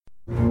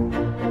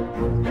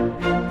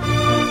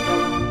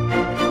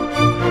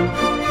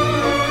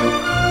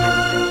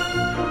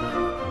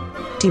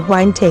The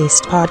Wine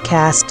Taste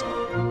Podcast.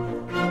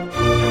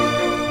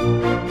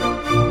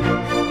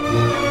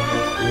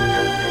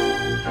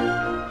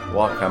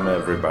 Welcome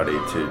everybody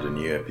to the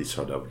new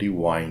episode of the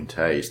Wine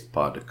Taste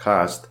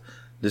Podcast.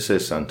 This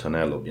is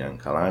Antonello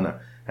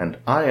Biancalana and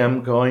I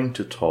am going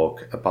to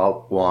talk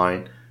about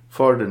wine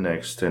for the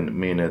next 10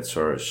 minutes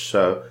or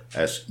so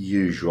as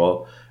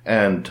usual.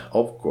 And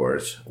of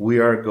course, we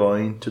are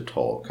going to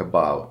talk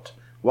about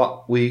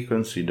what we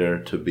consider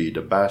to be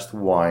the best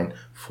wine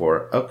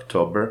for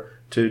October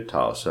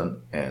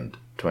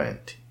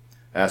 2020.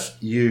 As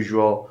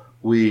usual,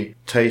 we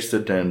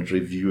tasted and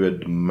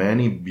reviewed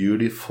many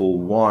beautiful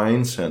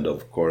wines, and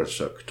of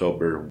course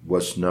October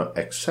was no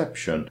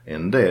exception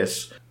in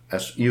this.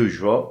 As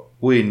usual,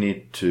 we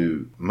need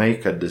to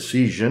make a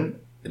decision.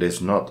 It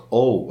is not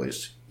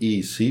always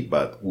easy,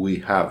 but we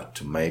have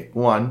to make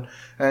one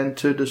and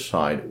to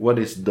decide what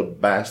is the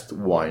best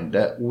wine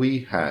that we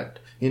had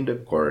in the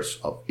course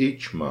of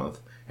each month,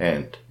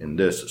 and in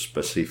this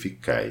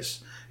specific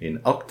case, in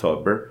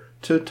October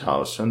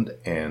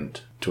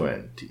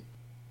 2020.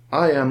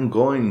 I am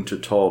going to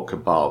talk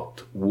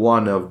about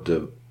one of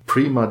the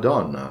prima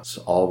donnas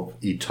of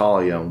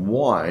Italian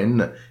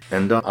wine,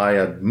 and I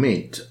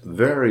admit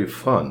very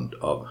fond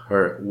of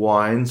her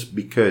wines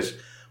because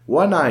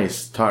when I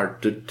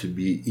started to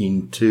be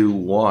into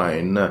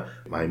wine,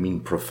 I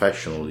mean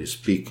professionally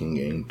speaking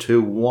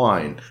into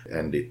wine,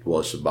 and it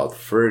was about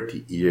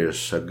 30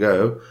 years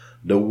ago,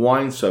 the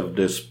wines of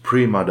this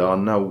prima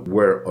donna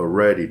were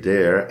already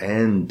there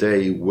and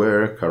they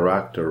were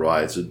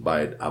characterized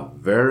by a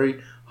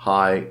very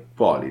high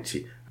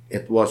quality.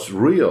 It was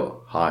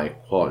real high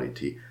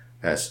quality,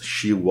 as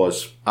she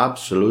was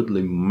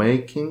absolutely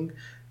making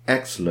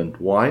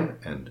excellent wine,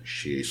 and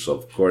she is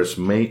of course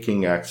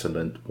making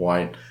excellent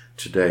wine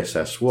today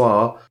as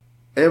well.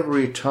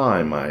 Every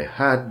time I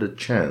had the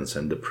chance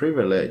and the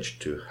privilege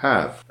to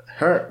have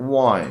her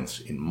wines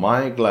in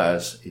my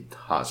glass, it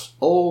has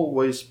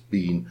always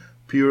been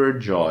pure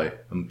joy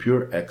and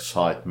pure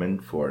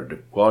excitement for the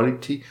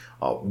quality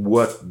of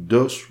what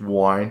those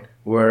wines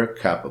were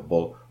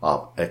capable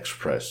of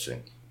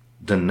expressing.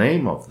 The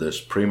name of this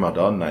prima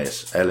donna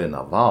is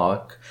Elena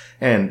Valch,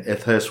 and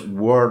it is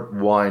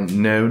worldwide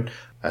known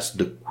as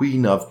the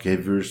Queen of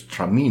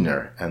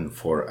Gewürztraminer, and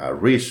for a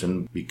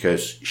reason,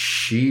 because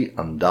she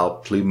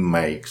undoubtedly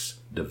makes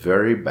the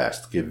very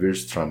best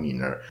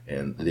Gewürztraminer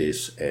in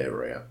this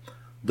area.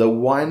 The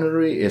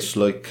winery is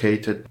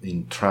located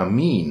in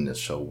Tramin,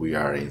 so we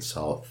are in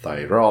South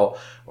Tyrol,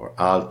 or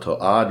Alto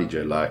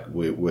Adige, like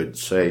we would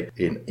say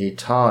in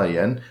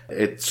Italian.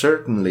 It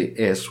certainly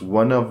is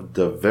one of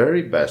the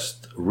very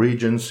best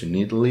regions in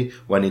Italy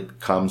when it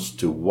comes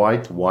to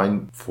white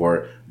wine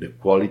for the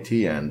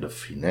quality and the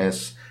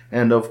finesse,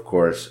 and of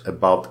course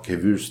about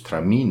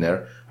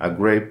Gewürztraminer, a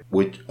grape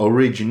which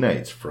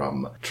originates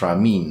from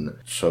Tramin,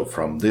 so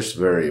from this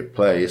very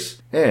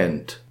place,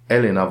 and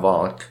Elena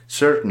Valch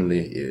certainly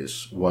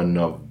is one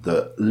of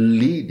the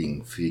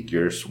leading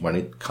figures when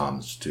it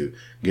comes to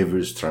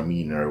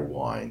Gewürztraminer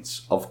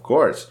wines. Of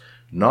course,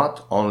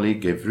 not only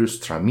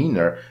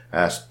Gewürztraminer,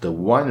 as the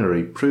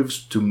winery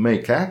proves to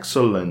make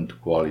excellent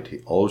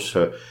quality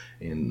also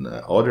in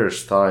other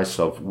styles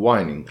of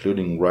wine,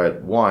 including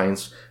red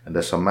wines, and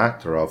as a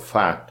matter of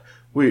fact,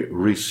 we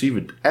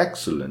received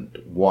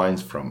excellent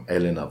wines from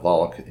Elena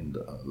Valch in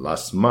the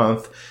last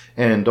month,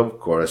 and of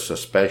course a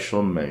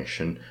special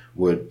mention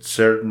would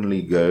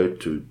certainly go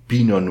to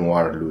Pinot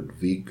Noir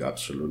Ludwig,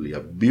 absolutely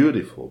a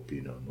beautiful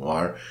Pinot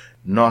Noir,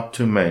 not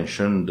to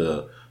mention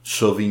the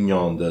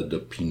Sauvignon de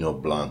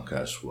Pinot Blanc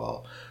as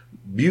well.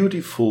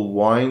 Beautiful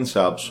wines,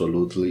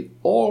 absolutely,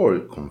 all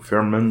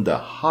confirming the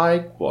high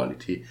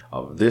quality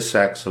of this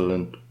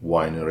excellent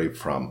winery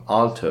from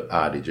Alto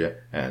Adige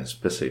and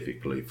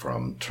specifically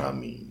from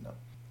Tramin.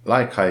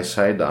 Like I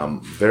said,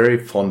 I'm very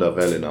fond of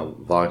Elena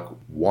Valch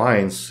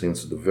wines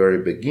since the very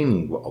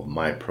beginning of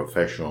my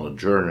professional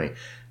journey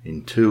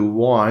into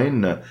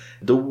wine.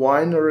 The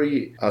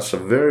winery has a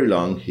very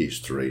long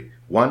history,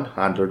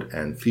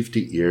 150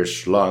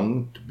 years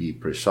long to be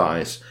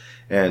precise,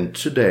 and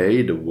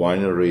today the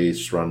winery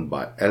is run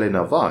by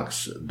Elena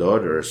Valch's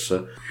daughters,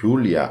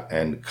 Julia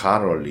and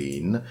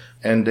Caroline,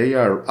 and they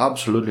are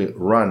absolutely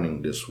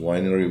running this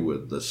winery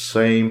with the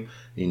same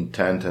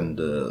intent and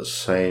the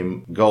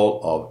same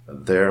goal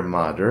of their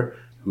mother,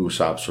 who's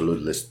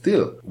absolutely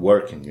still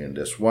working in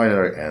this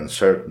winery and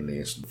certainly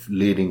is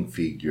leading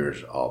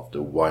figures of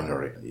the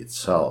winery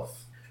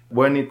itself.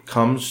 When it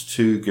comes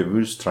to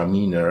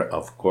Gewürztraminer,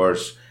 of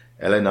course,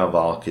 Elena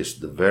Valch is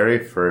the very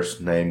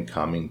first name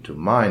coming to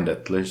mind,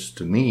 at least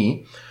to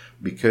me,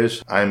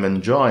 because I'm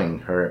enjoying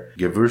her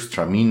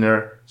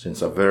Gewürztraminer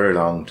since a very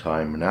long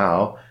time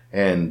now,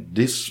 and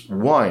this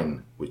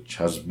wine, which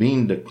has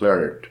been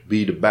declared to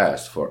be the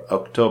best for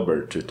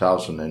October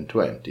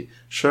 2020,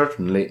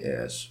 certainly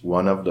is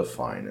one of the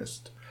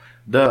finest.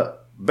 The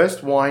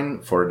best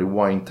wine for the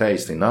wine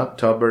taste in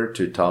October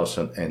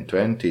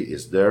 2020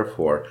 is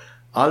therefore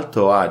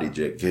Alto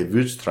Adige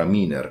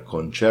Gewürztraminer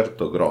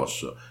Concerto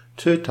Grosso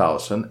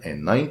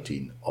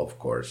 2019, of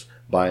course,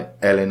 by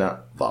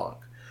Elena Valch.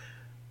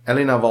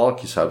 Elena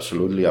Valk is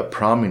absolutely a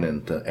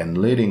prominent and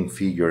leading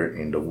figure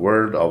in the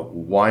world of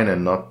wine,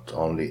 and not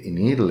only in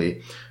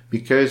Italy,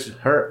 because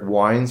her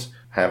wines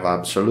have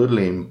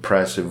absolutely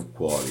impressive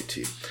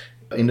quality.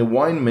 In the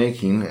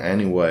winemaking,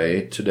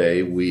 anyway,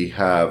 today we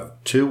have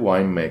two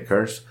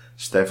winemakers,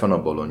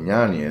 Stefano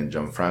Bolognani and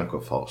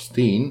Gianfranco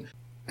Faustin,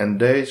 and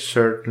they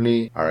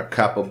certainly are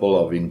capable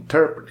of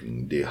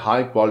interpreting the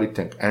high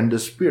quality and the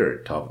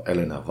spirit of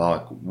Elena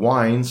Valk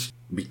wines,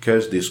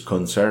 because this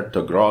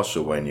Concerto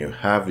Grosso, when you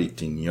have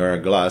it in your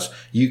glass,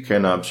 you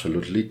can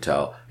absolutely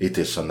tell it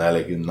is an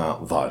Elena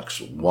Valk's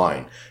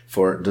wine.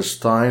 For the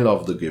style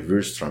of the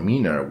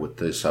Gewürztraminer,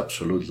 which is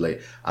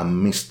absolutely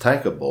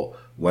unmistakable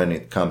when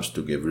it comes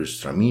to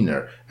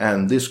Gewürztraminer,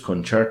 and this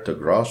Concerto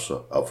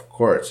Grosso, of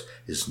course,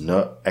 is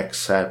no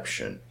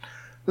exception.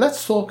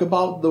 Let's talk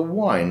about the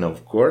wine,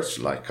 of course.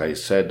 Like I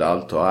said,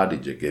 Alto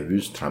Adige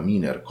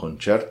Gewürztraminer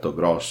Concerto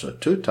Grosso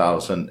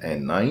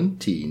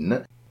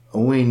 2019.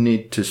 We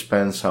need to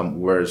spend some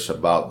words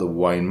about the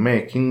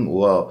winemaking.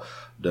 Well,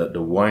 the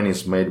wine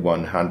is made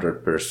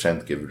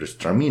 100%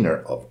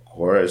 Gewürztraminer, of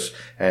course,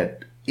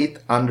 and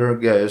it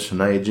undergoes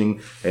an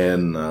aging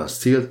in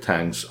steel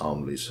tanks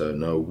only, so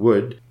no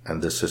wood.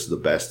 And this is the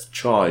best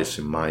choice,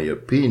 in my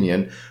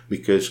opinion,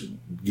 because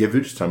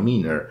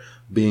Gewürztraminer,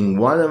 being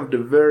one of the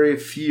very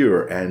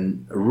few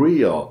and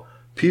real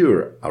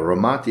pure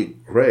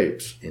aromatic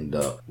grapes in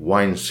the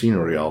wine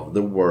scenery of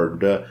the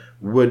world,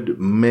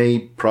 may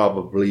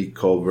probably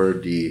cover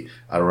the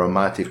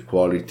aromatic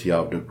quality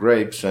of the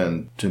grapes,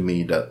 and to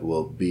me that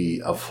will be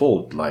a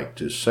fault, like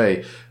to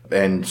say.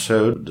 And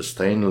so the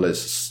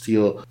stainless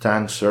steel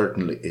tank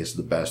certainly is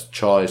the best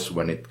choice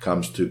when it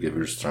comes to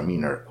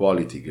Gewürztraminer,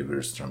 quality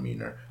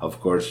Gewürztraminer. Of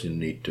course, you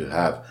need to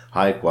have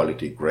high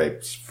quality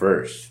grapes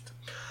first.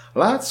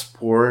 Let's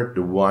pour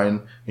the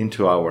wine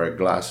into our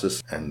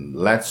glasses, and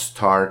let's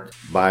start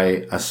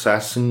by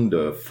assessing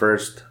the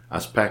first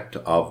aspect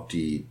of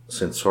the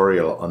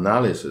sensorial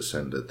analysis,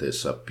 and that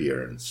is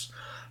appearance.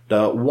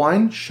 The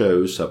wine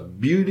shows a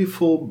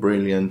beautiful,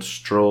 brilliant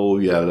straw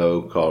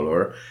yellow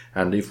color,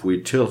 and if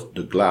we tilt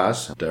the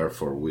glass,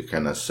 therefore we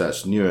can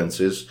assess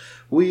nuances,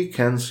 we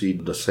can see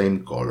the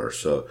same color,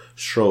 so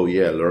straw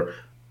yellow,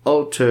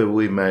 although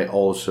we may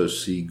also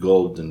see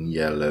golden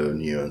yellow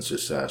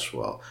nuances as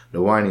well.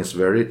 The wine is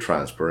very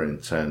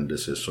transparent, and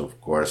this is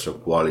of course a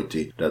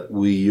quality that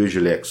we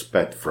usually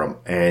expect from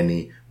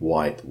any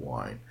white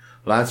wine.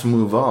 Let's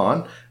move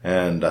on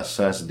and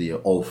assess the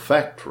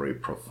olfactory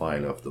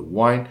profile of the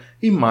wine.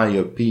 In my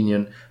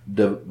opinion,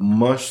 the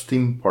most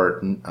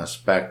important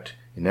aspect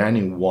in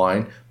any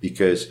wine,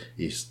 because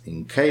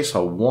in case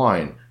a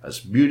wine has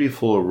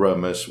beautiful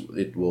aromas,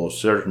 it will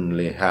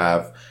certainly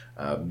have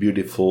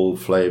beautiful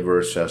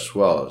flavors as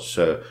well.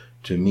 So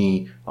to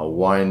me, a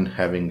wine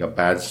having a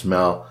bad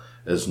smell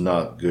is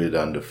not good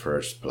in the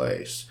first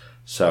place.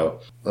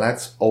 So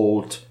let's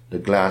hold the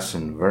glass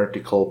in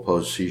vertical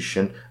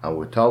position, and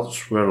without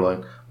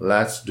swirling,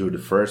 let's do the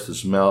first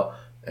smell,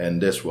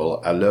 and this will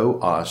allow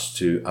us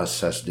to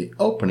assess the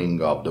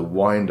opening of the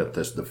wine, that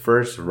is the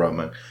first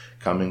aroma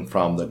coming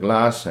from the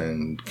glass,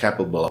 and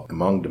capable,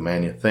 among the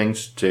many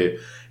things, to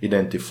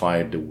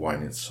identify the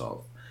wine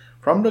itself.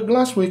 From the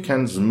glass we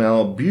can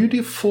smell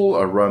beautiful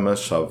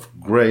aromas of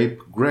grape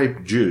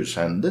juice,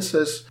 and this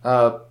is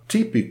a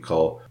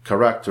typical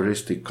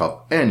characteristic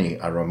of any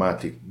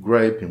aromatic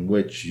grape, in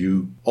which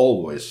you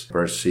always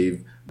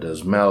perceive the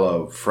smell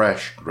of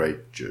fresh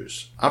grape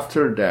juice.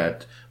 After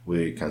that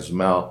we can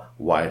smell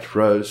white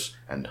rose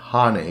and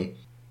honey.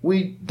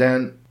 We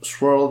then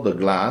swirl the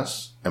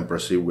glass and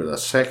proceed with a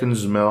second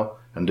smell,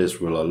 and this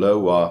will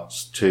allow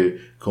us to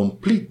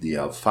complete the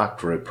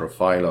olfactory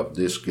profile of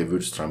this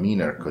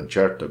Gewürztraminer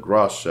Concerto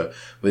Grosso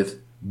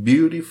with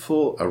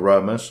beautiful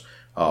aromas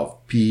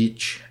of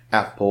peach,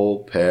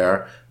 apple,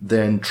 pear,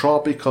 then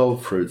tropical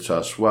fruits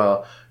as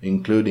well,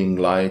 including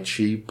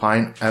lychee,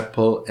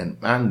 pineapple, and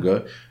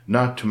mango,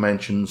 not to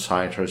mention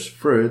citrus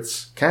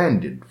fruits,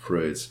 candied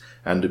fruits,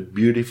 and the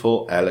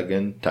beautiful,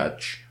 elegant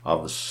touch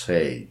of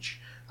sage.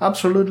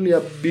 Absolutely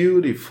a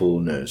beautiful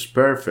nose,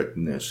 perfect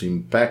nose,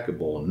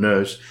 impeccable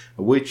nose,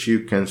 which you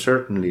can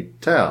certainly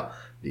tell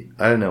the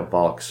Elena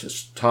Valk's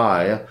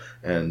style,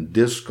 and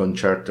this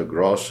Concerto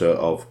Grosso,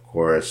 of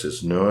course,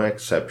 is no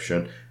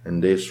exception in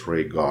this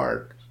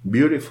regard.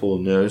 Beautiful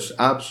nose,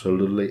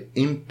 absolutely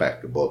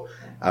impeccable,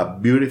 a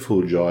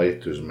beautiful joy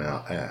to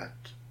smell at.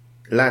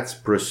 Let's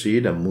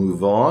proceed and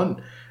move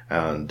on,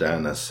 and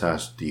then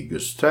assess the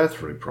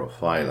gustatory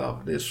profile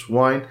of this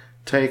wine,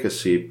 take a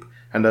sip,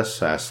 and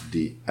assess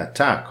the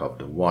attack of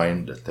the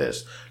wine, that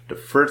is, the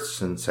first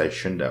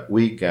sensation that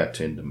we get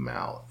in the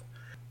mouth.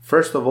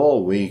 First of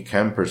all, we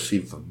can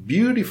perceive a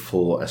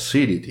beautiful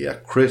acidity, a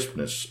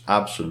crispness,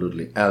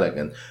 absolutely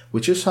elegant,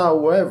 which is,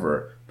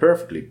 however,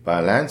 perfectly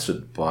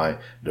balanced by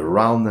the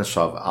roundness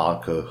of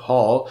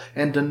alcohol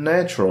and the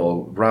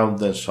natural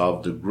roundness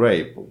of the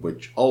grape,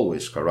 which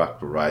always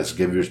characterize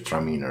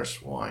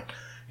Gewürztraminer's wine.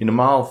 In the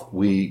mouth,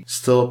 we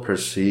still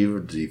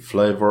perceive the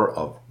flavor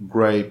of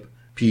grape,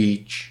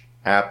 peach,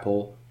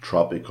 apple,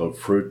 tropical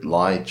fruit,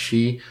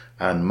 lychee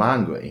and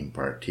mango in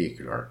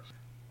particular.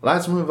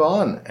 Let's move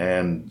on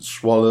and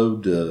swallow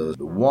the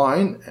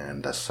wine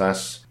and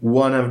assess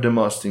one of the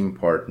most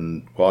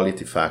important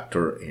quality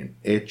factor in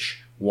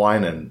each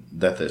wine, and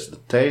that is the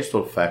taste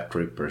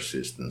olfactory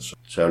persistence.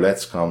 So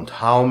let's count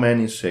how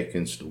many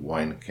seconds the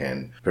wine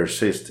can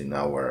persist in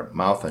our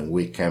mouth and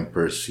we can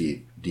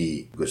perceive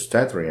the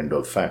gustatory and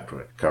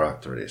olfactory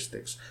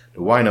characteristics.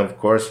 The wine, of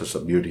course, has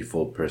a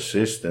beautiful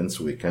persistence.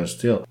 We can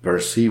still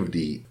perceive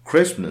the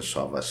crispness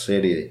of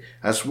acidity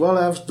as well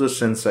as the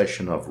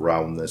sensation of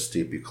roundness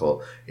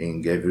typical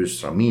in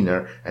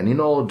Gewürztraminer, and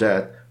in all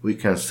that we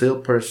can still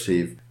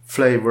perceive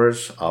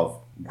flavors of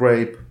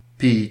grape,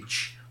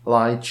 peach,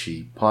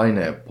 lychee,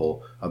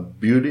 pineapple, a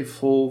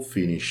beautiful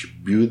finish,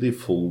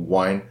 beautiful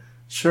wine,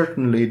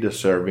 certainly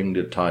deserving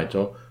the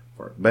title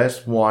for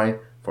Best Wine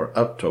for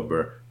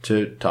October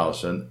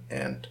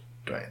 2020.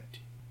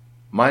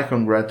 My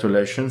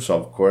congratulations,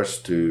 of course,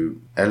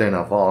 to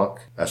Elena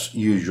Valk. As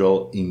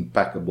usual,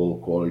 impeccable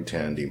quality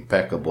and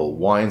impeccable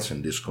wines,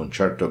 and this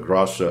Concerto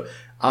Grosso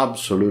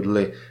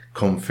absolutely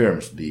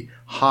confirms the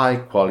high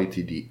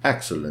quality, the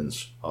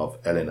excellence of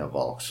Elena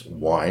Valk's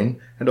wine.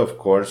 And of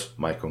course,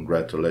 my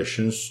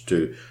congratulations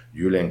to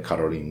Julia and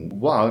Caroline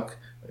Valk,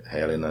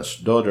 Elena's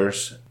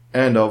daughters,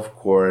 and of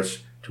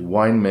course to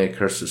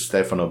winemakers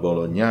Stefano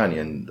Bolognani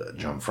and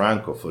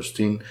Gianfranco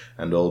Faustin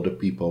and all the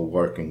people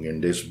working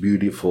in this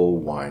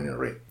beautiful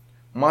winery.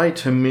 My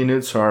 10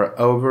 minutes are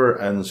over,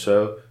 and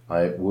so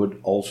I would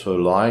also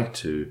like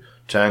to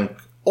thank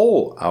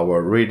all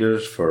our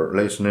readers for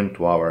listening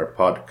to our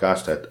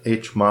podcast at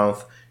each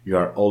month. You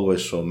are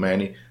always so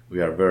many.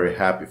 We are very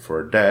happy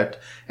for that.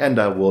 And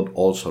I would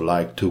also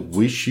like to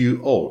wish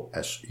you all,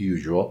 as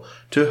usual,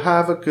 to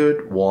have a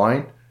good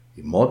wine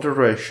in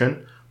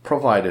moderation,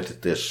 provided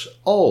it is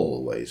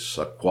always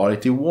a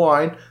quality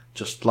wine,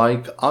 just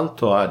like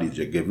Alto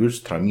Adige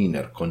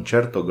Gewürztraminer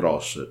Concerto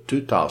Grosso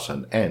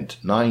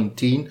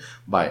 2019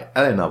 by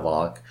Elena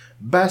Valk,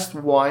 best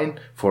wine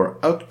for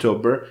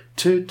October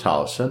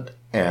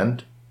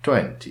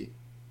 2020.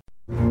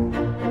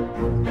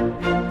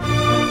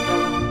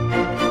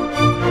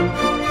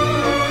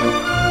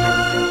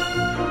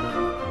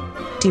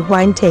 The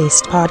Wine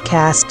Taste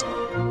Podcast.